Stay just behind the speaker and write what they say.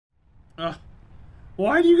Ugh.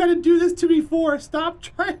 Why do you gotta do this to me for? Stop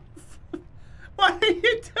trying. What are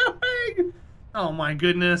you doing? Oh my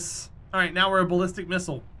goodness. Alright, now we're a ballistic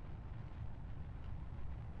missile.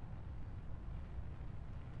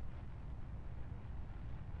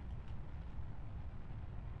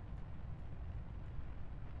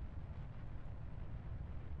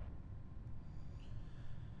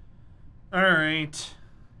 Alright.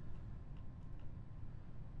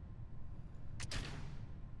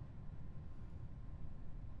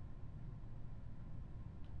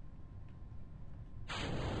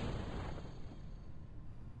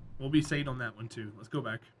 We'll be saved on that one too. Let's go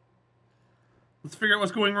back. Let's figure out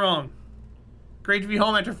what's going wrong. Great to be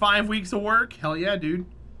home after 5 weeks of work. Hell yeah, dude.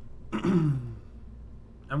 I'm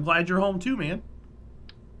glad you're home too, man.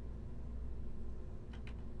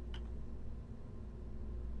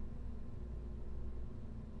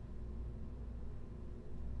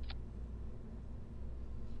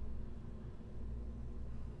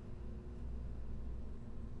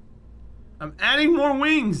 I'm adding more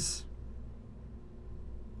wings.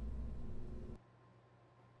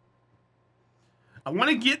 I want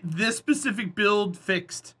to get this specific build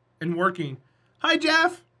fixed and working. Hi,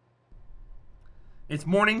 Jeff. It's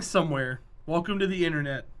morning somewhere. Welcome to the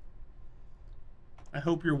internet. I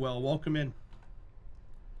hope you're well. Welcome in.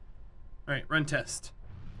 All right, run test.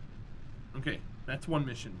 Okay, that's one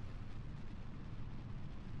mission.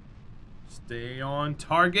 Stay on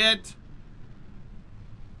target.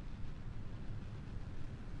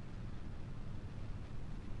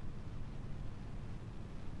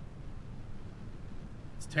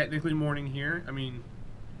 It's technically morning here. I mean,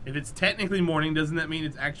 if it's technically morning, doesn't that mean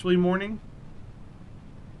it's actually morning?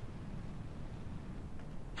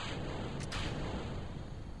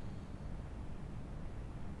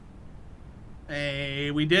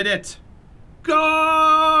 Hey, we did it.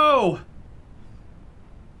 Go!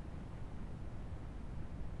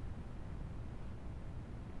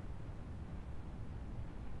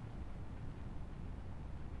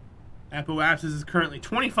 Apoapsis is currently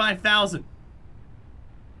 25,000.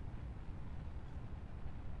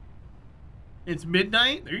 It's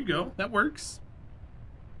midnight. There you go. That works.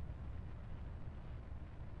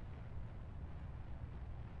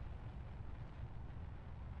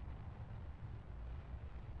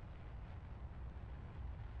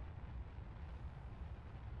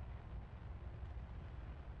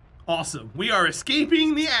 Awesome. We are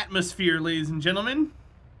escaping the atmosphere, ladies and gentlemen.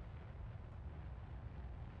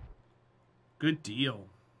 Good deal.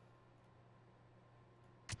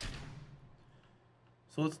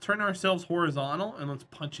 So let's turn ourselves horizontal and let's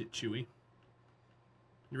punch it, Chewie.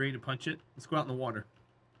 You ready to punch it? Let's go out in the water.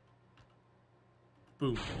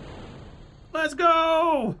 Boom. Let's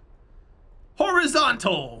go!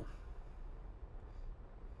 Horizontal!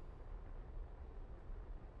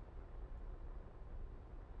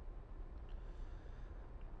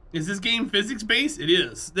 Is this game physics-based? It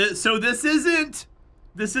is. So this isn't...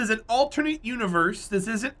 This is an alternate universe. This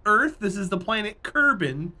isn't Earth. This is the planet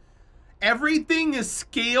Kerbal. Everything is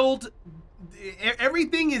scaled.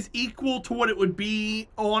 Everything is equal to what it would be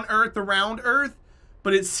on Earth, around Earth,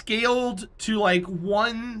 but it's scaled to like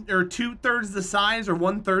 1 or 2/3 the size or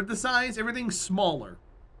 1/3 the size. Everything's smaller.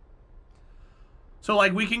 So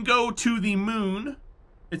like we can go to the moon.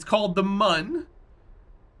 It's called the Mun.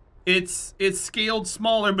 It's scaled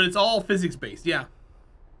smaller, but it's all physics based. Yeah.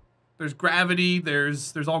 There's gravity,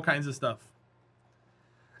 there's all kinds of stuff.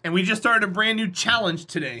 And we just started a brand new challenge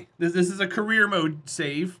today. This is a career mode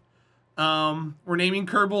save. We're naming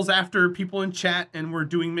Kerbals after people in chat, and we're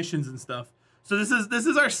doing missions and stuff. So this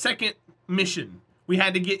is our second mission. We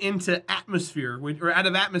had to get into atmosphere, or out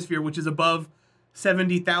of atmosphere, which is above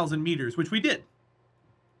 70,000 meters, which we did.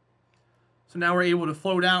 So now we're able to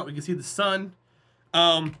float out. We can see the sun.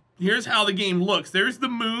 Here's how the game looks. There's the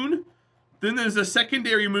moon. Then there's a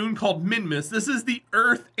secondary moon called Minmus. This is the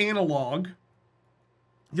Earth analog.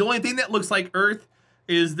 The only thing that looks like Earth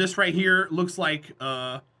is this right here. Looks like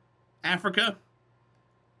Africa.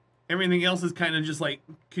 Everything else is kind of just like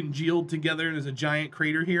congealed together. There's a giant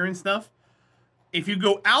crater here and stuff. If you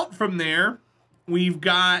go out from there, we've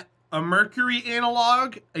got a Mercury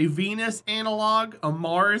analog, a Venus analog, a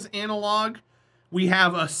Mars analog. We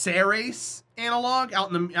have a Ceres analog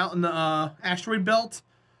out in the asteroid belt,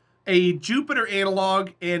 a Jupiter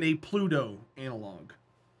analog, and a Pluto analog.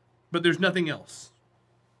 But there's nothing else.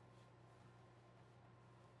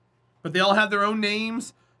 But they all have their own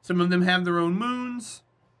names. Some of them have their own moons.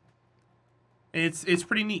 It's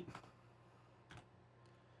pretty neat.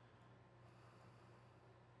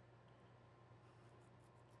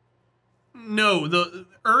 No, the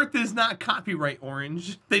Earth is not copyright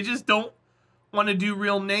orange. They just don't want to do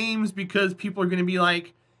real names because people are going to be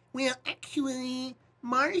like, well, actually,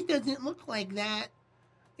 Mars doesn't look like that.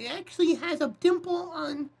 It actually has a dimple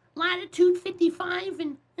on latitude 55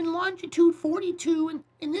 and longitude 42,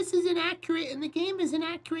 and this is inaccurate, and the game is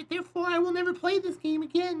inaccurate, therefore I will never play this game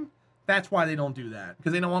again. That's why they don't do that,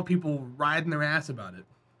 because they don't want people riding their ass about it.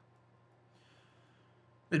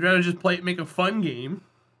 They'd rather just make a fun game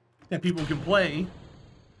that people can play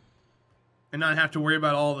and not have to worry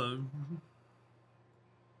about all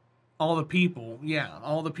the people. Yeah,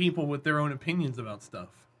 all the people with their own opinions about stuff.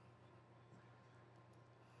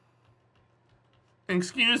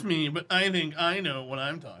 Excuse me, but I think I know what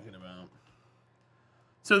I'm talking about.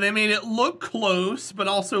 So they made it look close, but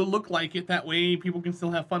also look like it. That way people can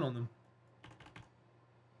still have fun on them.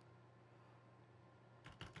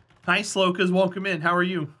 Hi, Slokas. Welcome in. How are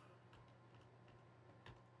you?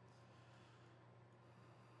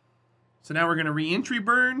 So now we're going to re-entry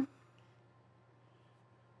burn.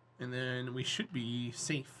 And then we should be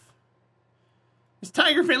safe. This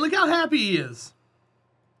Tiger fan, look how happy he is.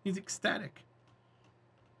 He's ecstatic.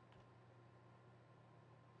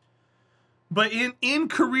 But in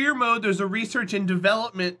career mode, there's a research and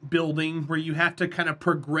development building where you have to kind of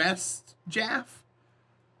progress, Jaff.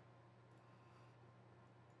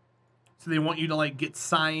 So they want you to like get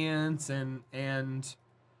science and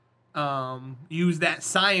use that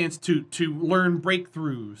science to learn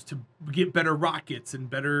breakthroughs, to get better rockets and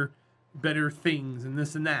better things and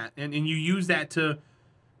this and that. And you use that to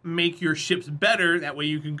make your ships better. That way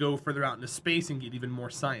you can go further out into space and get even more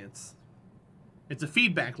science. It's a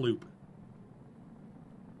feedback loop.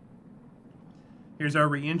 Here's our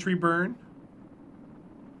re-entry burn.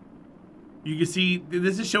 You can see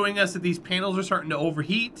this is showing us that these panels are starting to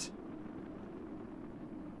overheat.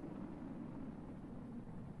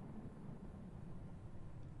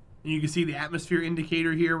 And you can see the atmosphere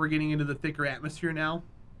indicator here. We're getting into the thicker atmosphere now.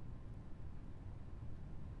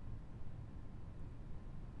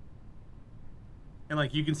 And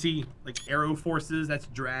like you can see like aero forces, that's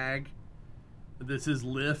drag. This is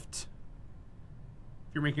lift.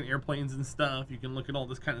 If you're making airplanes and stuff, you can look at all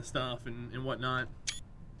this kind of stuff and whatnot.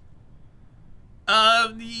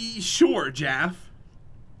 Sure, Jaff.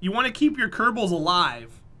 You want to keep your Kerbals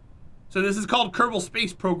alive. So this is called Kerbal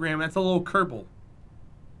Space Program. That's a little Kerbal.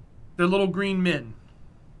 They're little green men.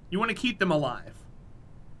 You want to keep them alive.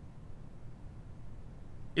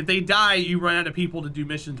 If they die, you run out of people to do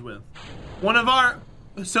missions with. One of our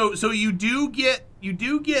so you do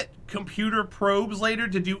get computer probes later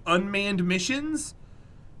to do unmanned missions.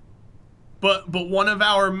 But one of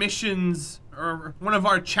our missions, or one of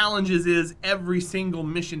our challenges is every single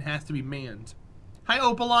mission has to be manned. Hi,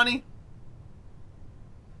 Opalani.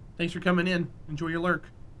 Thanks for coming in. Enjoy your lurk.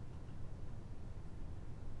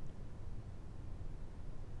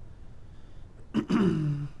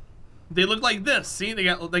 They look like this. See, they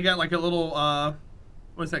got like a little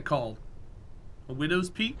what's that called? A widow's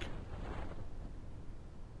peak.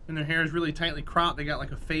 And their hair is really tightly cropped. They got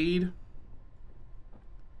like a fade.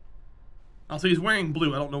 Also, he's wearing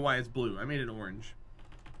blue. I don't know why it's blue. I made it orange.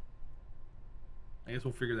 I guess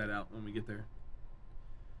we'll figure that out when we get there.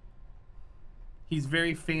 He's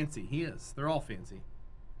very fancy. He is. They're all fancy.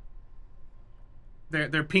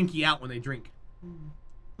 They're pinky out when they drink.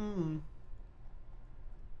 So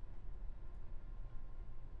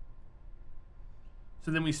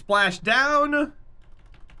then we splash down.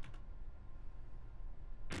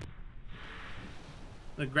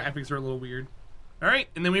 The graphics are a little weird. All right,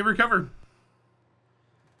 and then we recover.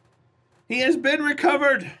 He has been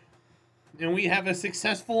recovered, and we have a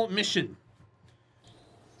successful mission.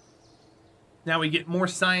 Now we get more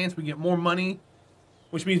science, we get more money,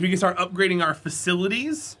 which means we can start upgrading our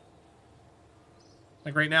facilities.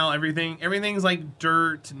 Like right now, everything's like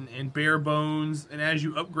dirt and bare bones, and as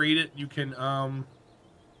you upgrade it, you can,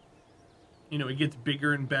 you know, it gets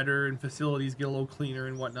bigger and better, and facilities get a little cleaner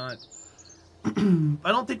and whatnot. I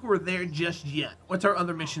don't think we're there just yet. What's our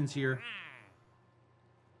other missions here?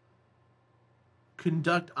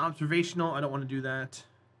 Conduct observational. I don't want to do that.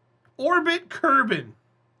 Orbit Kerbin.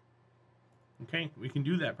 Okay, we can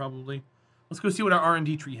do that probably. Let's go see what our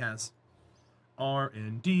R&D tree has.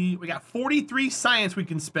 R&D. We got 43 science we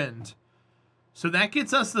can spend. So that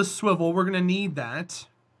gets us the swivel. We're going to need that.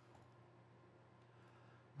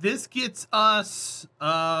 This gets us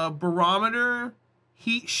barometer,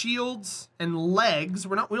 heat shields, and legs.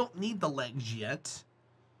 We don't need the legs yet.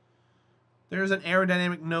 There's an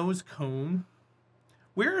aerodynamic nose cone.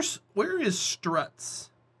 Where is struts?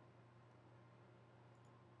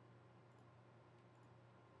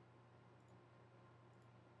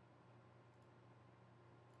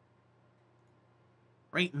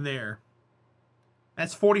 Right there.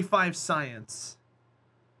 That's 45 science.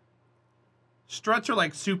 Struts are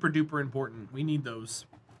like super duper important. We need those.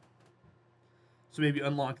 So maybe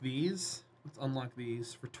unlock these. Let's unlock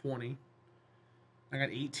these for 20. I got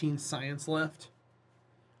 18 science left.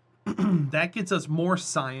 That gets us more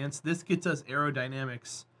science. This gets us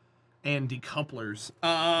aerodynamics and decouplers.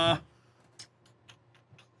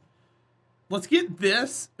 Let's get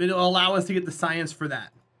this. It'll allow us to get the science for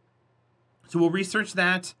that. So we'll research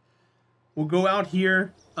that. We'll go out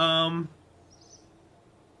here. We'll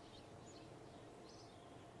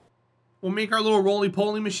make our little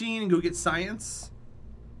roly-poly machine and go get science.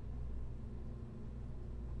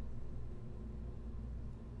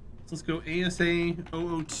 So let's go ASA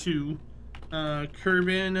 002.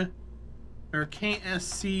 Kerbal or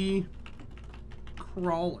KSC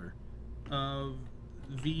crawler of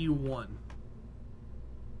V1.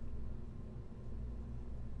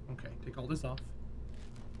 Okay, take all this off.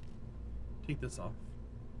 Take this off.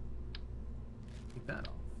 Take that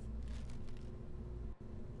off.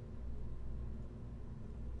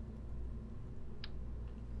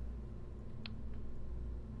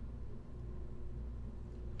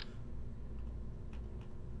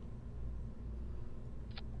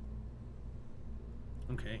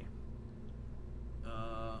 Okay.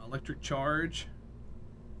 Electric charge.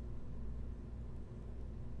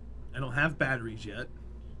 I don't have batteries yet.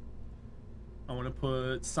 I want to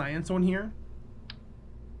put science on here.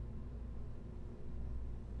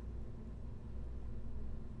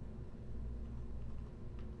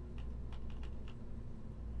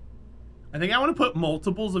 I think I want to put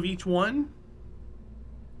multiples of each one,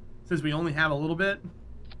 since we only have a little bit.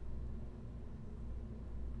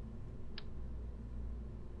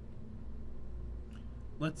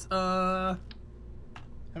 Let's, how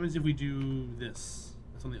happens if we do this?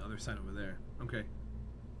 That's on the other side over there. Okay.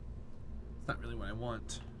 It's not really what I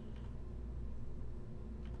want.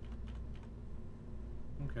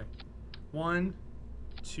 Okay. 1,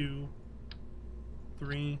 2,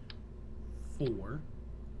 3, 4.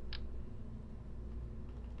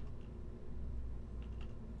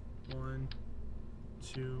 1,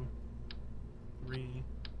 2, 3,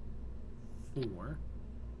 4.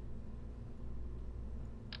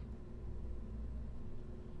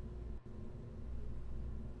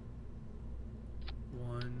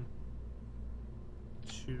 One,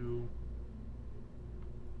 two,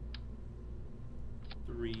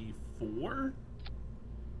 three, 4.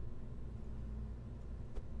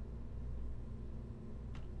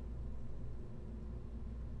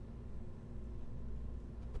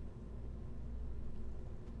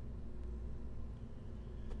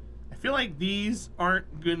 I feel like these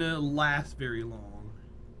aren't gonna last very long.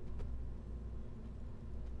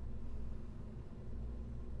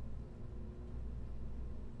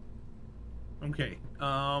 Okay,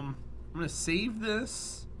 I'm gonna save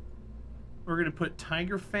this. We're gonna put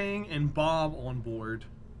Tiger Fang and Bob on board.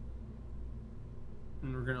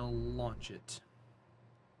 And we're gonna launch it.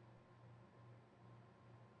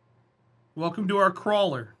 Welcome to our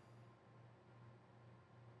crawler.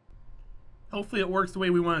 Hopefully it works the way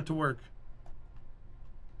we want it to work.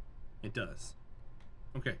 It does.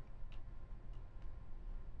 Okay.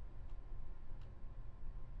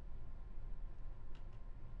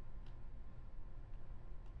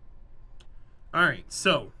 All right,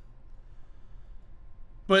 so.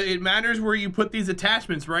 But it matters where you put these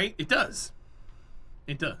attachments, right? It does.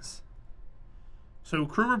 It does. So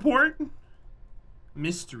crew report.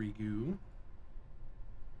 Mystery goo.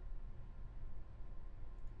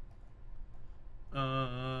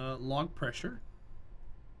 Log pressure.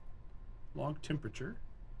 Log temperature.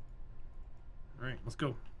 All right, let's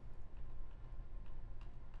go.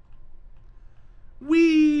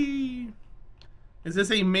 Whee! Is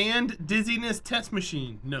this a manned dizziness test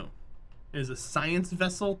machine? No. It is a science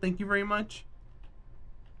vessel. Thank you very much.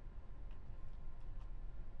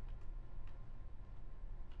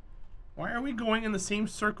 Why are we going in the same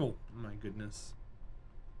circle? Oh my goodness.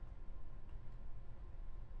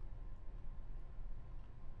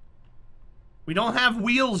 We don't have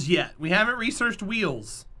wheels yet. We haven't researched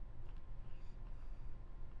wheels.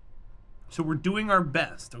 So we're doing our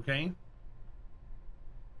best, okay?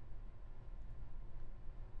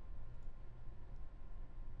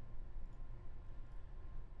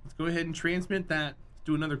 Let's go ahead and transmit that. Let's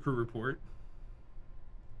do another crew report.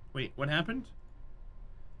 Wait, what happened?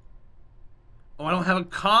 Oh, I don't have a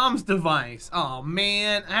comms device. Oh,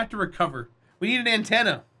 man. I have to recover. We need an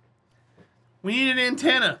antenna. We need an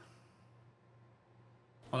antenna.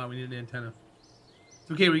 Hold on, we need an antenna.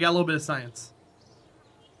 It's okay, we got a little bit of science.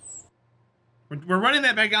 We're running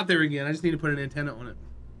that back out there again. I just need to put an antenna on it.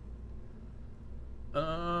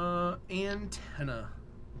 antenna.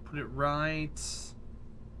 Put it right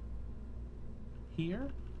here.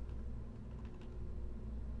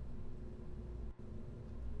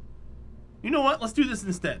 You know what? Let's do this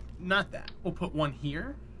instead. Not that. We'll put one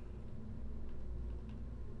here.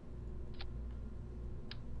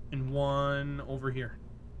 And one over here.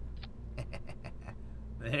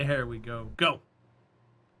 There we go. Go.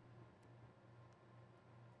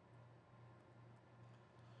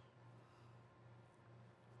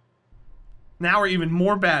 Now we're even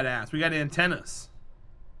more badass. We got antennas.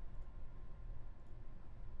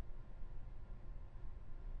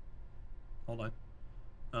 Hold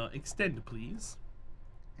on. Extend, please.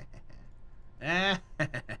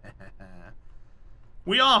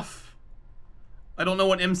 We off. I don't know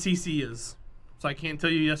what MCC is, so I can't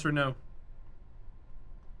tell you yes or no.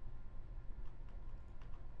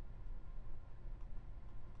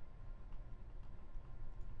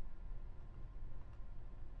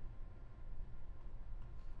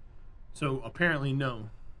 So apparently no.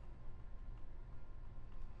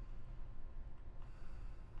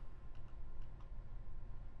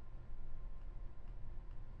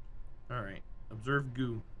 Alright. Observe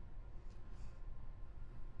goo.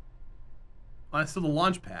 Oh, that's still the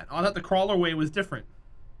launch pad. Oh, I thought the crawler way was different.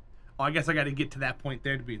 Oh, I guess I got to get to that point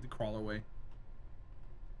there to be the crawler way.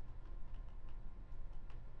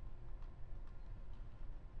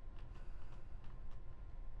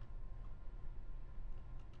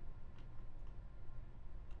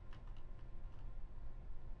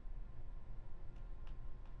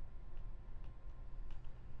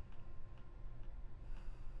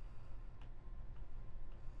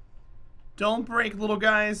 Don't break, little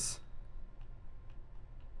guys.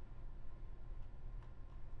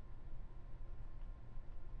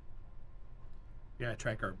 Yeah,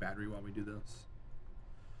 track our battery while we do this.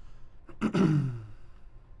 Oh,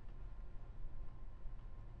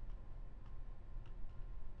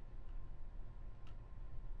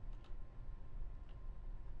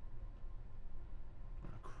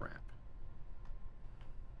 crap.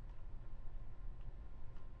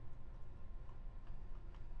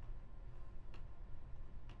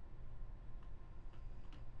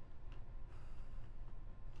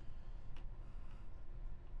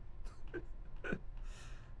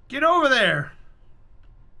 Get over there!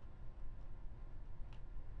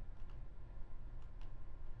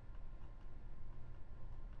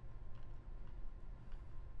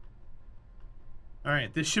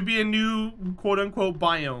 Alright, this should be a new quote-unquote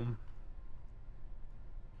biome.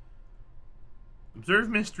 Observe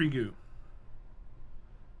mystery goo.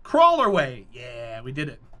 Crawler way! Yeah, we did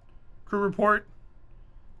it. Crew report.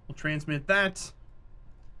 We'll transmit that.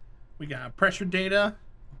 We got pressure data.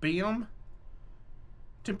 Bam.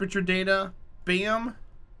 Temperature data. Bam.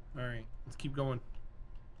 Alright, let's keep going.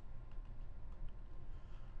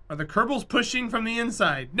 Are the Kerbals pushing from the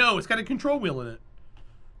inside? No, it's got a control wheel in it.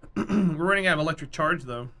 We're running out of electric charge,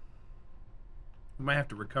 though. We might have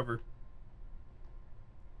to recover.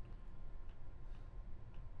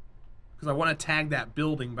 Because I want to tag that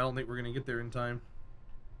building, but I don't think we're going to get there in time.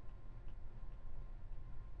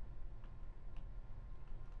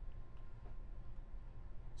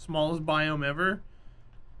 Smallest biome ever?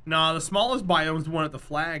 Nah, the smallest biome is the one at the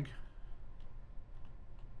flag.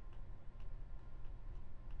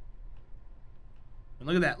 And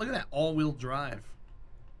look at that. Look at that all-wheel drive.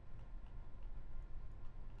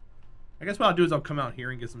 I guess what I'll do is I'll come out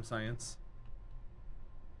here and get some science.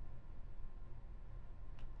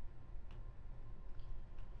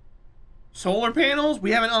 Solar panels?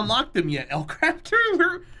 We haven't unlocked them yet,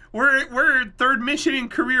 Elcrafter. We're third mission in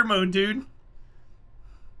career mode, dude.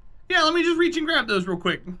 Yeah, let me just reach and grab those real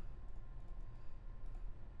quick.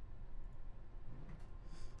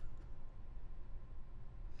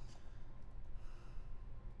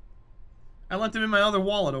 I left them in my other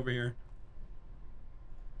wallet over here.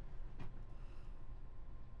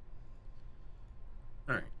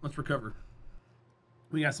 Alright, let's recover.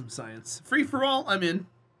 We got some science. Free for all, I'm in.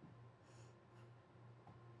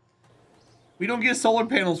 We don't get solar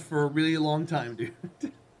panels for a really long time, dude.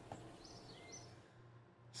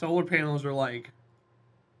 Solar panels are like...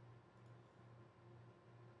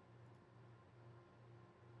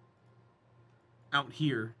 out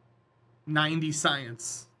here. 90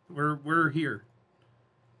 science. We're here.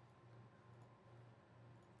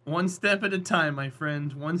 One step at a time, my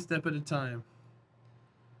friend. One step at a time.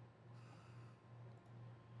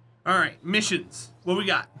 Alright, missions. What we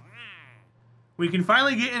got? We can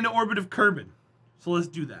finally get into orbit of Kerbal. So let's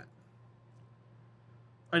do that.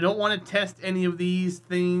 I don't want to test any of these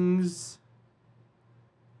things.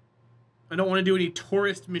 I don't want to do any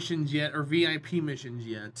tourist missions yet or VIP missions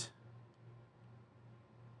yet.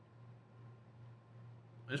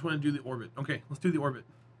 I just want to do the orbit. Okay, let's do the orbit.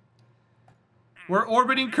 We're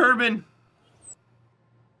orbiting Kerbin.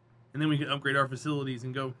 And then we can upgrade our facilities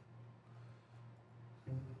and go.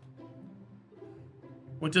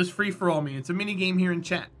 What does free-for-all mean? It's a mini game here in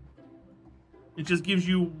chat. It just gives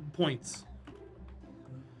you points.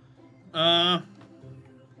 Kerbin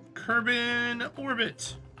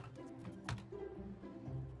orbit.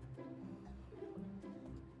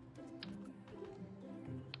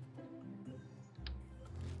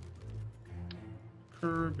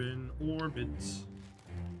 Kerbin orbit.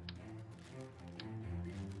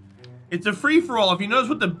 It's a free-for-all. If you notice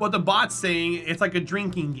what the bot's saying, it's like a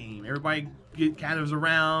drinking game. Everybody gathers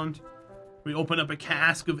around. We open up a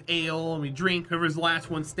cask of ale and we drink. Whoever's the last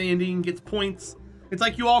one standing gets points. It's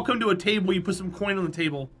like you all come to a table, you put some coin on the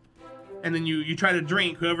table, and then you try to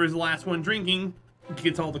drink. Whoever's the last one drinking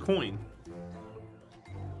gets all the coin.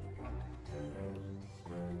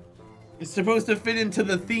 It's supposed to fit into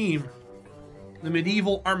the theme. The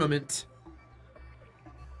medieval armament.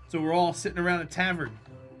 So we're all sitting around a tavern.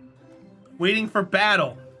 Waiting for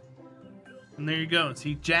battle. And there you go.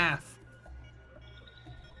 See, Jaff.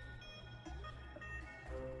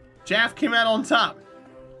 Jaff came out on top.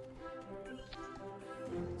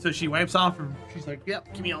 So she wipes off and she's like,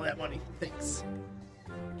 yep, give me all that money. Thanks.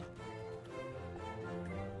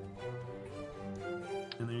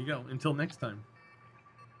 And there you go. Until next time.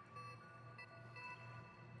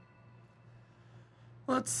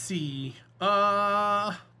 Let's see.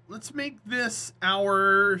 Let's make this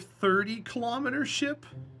our 30-kilometer ship.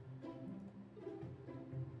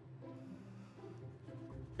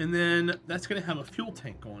 And then that's going to have a fuel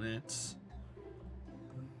tank on it.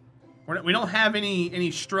 We don't have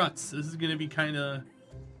any struts. This is going to be kind of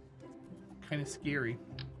scary.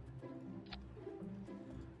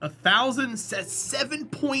 1,000 says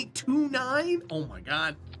 7.29. Oh my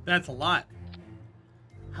god, that's a lot.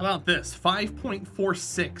 How about this?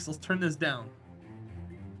 5.46. Let's turn this down.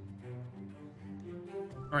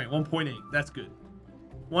 All right, 1.8. That's good.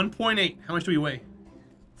 1.8. How much do we weigh?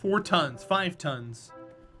 4 tons. 5 tons.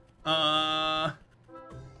 So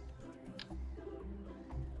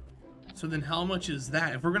then how much is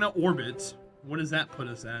that? If we're going to orbit, what does that put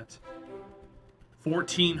us at?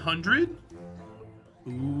 1,400?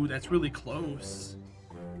 Ooh, that's really close.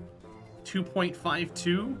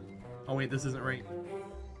 2.52? Oh, wait, this isn't right.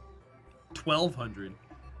 1,200.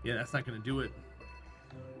 Yeah, that's not going to do it.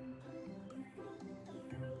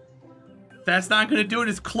 That's not going to do it.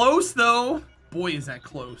 It's close, though. Boy, is that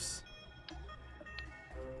close.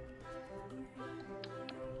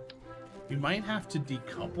 We might have to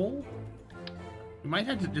decouple. We might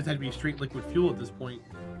have to just have to be straight liquid fuel at this point.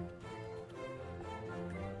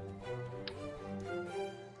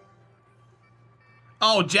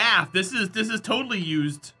 Oh, Jaff, this is totally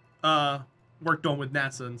used. Worked on with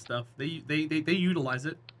NASA and stuff. They utilize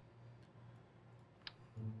it.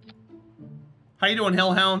 How you doing,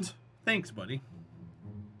 Hellhound? Thanks, buddy.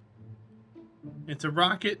 It's a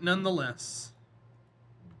rocket nonetheless.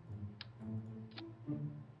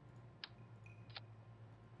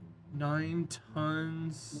 Nine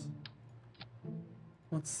tons.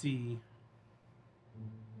 Let's see.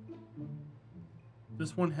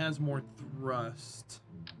 This one has more thrust.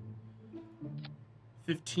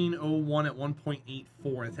 1501 at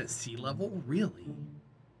 1.84. It's at sea level? Really?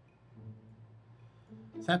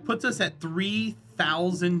 So that puts us at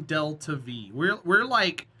 3,000 delta V. We're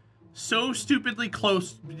like so stupidly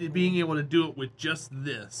close to being able to do it with just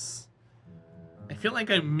this. I feel like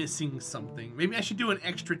I'm missing something. Maybe I should do an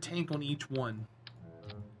extra tank on each one.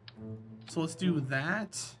 So let's do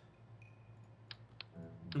that.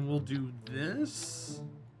 And we'll do this.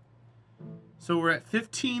 So we're at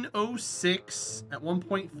 1506 at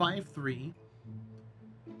 1.53.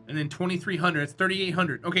 And then 2300. It's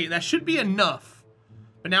 3800. Okay, that should be enough.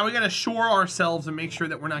 But now we got to shore ourselves and make sure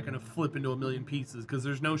that we're not going to flip into a million pieces because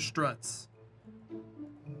there's no struts.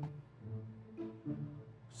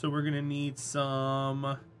 So we're going to need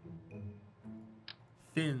some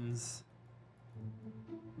fins.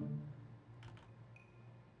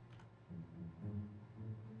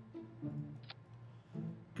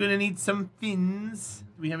 Gonna need some fins.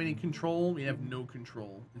 Do we have any control? We have no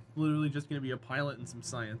control. It's literally just gonna be a pilot and some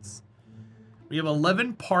science. We have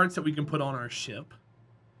 11 parts that we can put on our ship.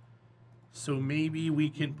 So maybe we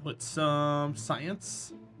can put some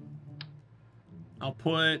science. I'll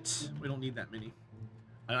put, we don't need that many.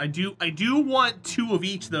 I do want 2 of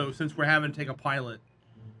each though, since we're having to take a pilot.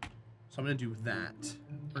 So I'm gonna do that.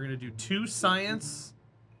 We're gonna do 2 science,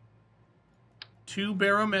 2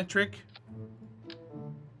 barometric,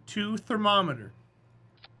 2 thermometer.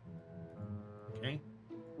 Okay.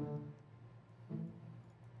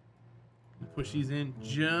 Push these in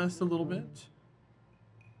just a little bit.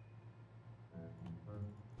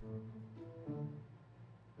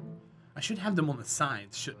 I should have them on the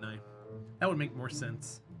sides, shouldn't I? That would make more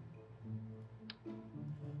sense.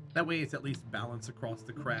 That way it's at least balanced across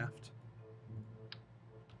the craft.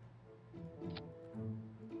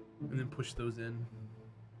 And then push those in.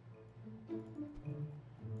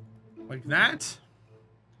 Like that.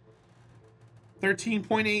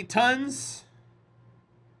 13.8 tons.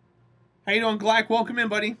 How you doing, Glack? Welcome in,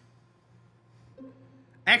 buddy.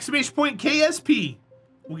 Exclamation point KSP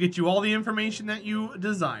will get you all the information that you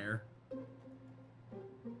desire.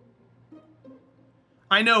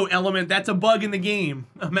 I know, Element, that's a bug in the game.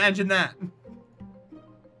 Imagine that.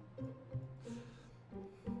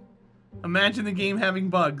 Imagine the game having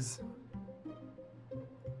bugs.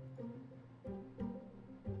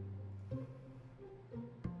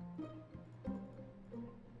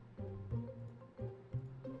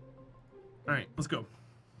 All right, let's go.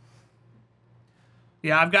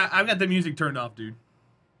 Yeah, I've got the music turned off, dude.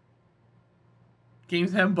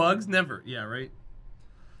 Games have bugs? Never. Yeah, right.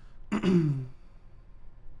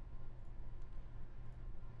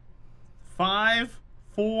 5,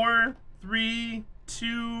 4, 3,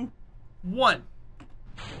 2, 1.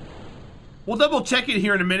 We'll double check it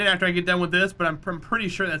here in a minute after I get done with this, but I'm pretty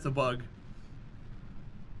sure that's a bug.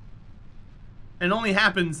 It only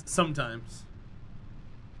happens sometimes.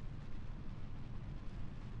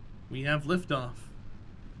 We have liftoff.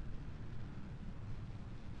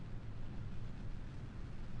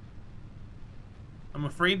 I'm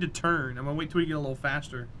afraid to turn. I'm gonna wait till we get a little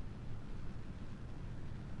faster.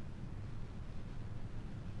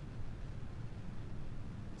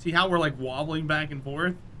 See how we're like wobbling back and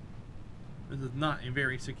forth? This is not a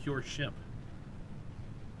very secure ship.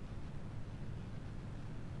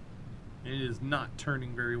 It is not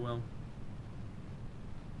turning very well.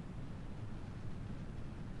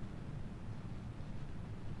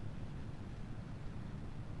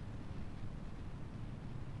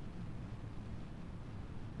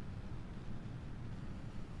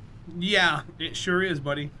 Yeah, it sure is,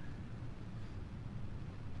 buddy.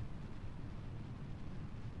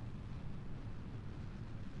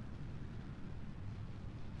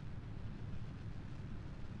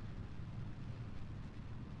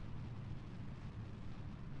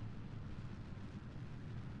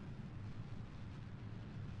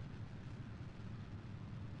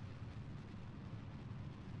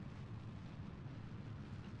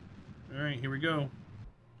 All right, here we go.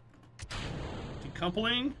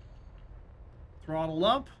 Decoupling. Throttle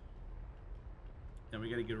up. Now we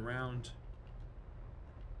got to get around.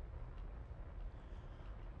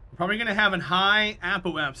 We're probably going to have a high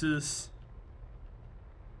apoapsis,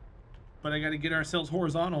 but I got to get ourselves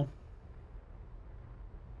horizontal.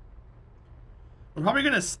 We're probably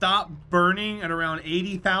going to stop burning at around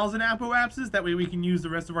 80,000 apoapsis. That way we can use the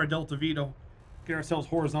rest of our delta V to get ourselves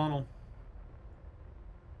horizontal.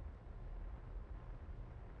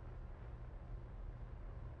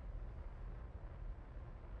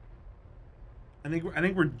 I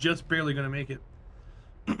think we're just barely gonna make it.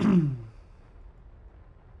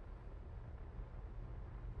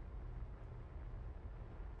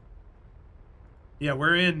 Yeah,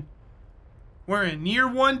 we're in year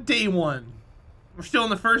 1, day 1. We're still on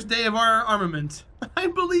the first day of our armament. I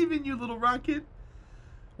believe in you, little rocket.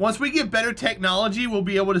 Once we get better technology, we'll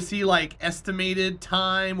be able to see like estimated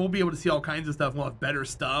time. We'll be able to see all kinds of stuff. We'll have better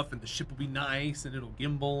stuff, and the ship will be nice, and it'll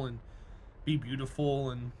gimbal and be beautiful.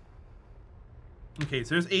 And okay,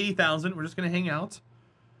 so there's 80,000. We're just gonna hang out.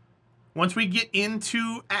 Once we get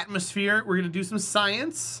into atmosphere, we're gonna do some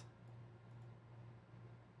science.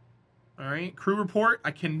 All right, crew report.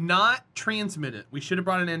 I cannot transmit it. We should have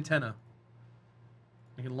brought an antenna.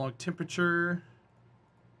 I can log temperature.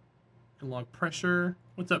 I can log pressure.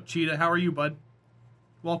 What's up, Cheetah? How are you, bud?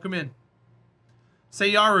 Welcome in.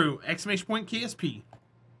 Sayaru, exclamation point KSP.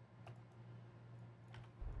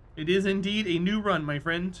 It is indeed a new run, my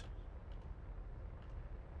friend.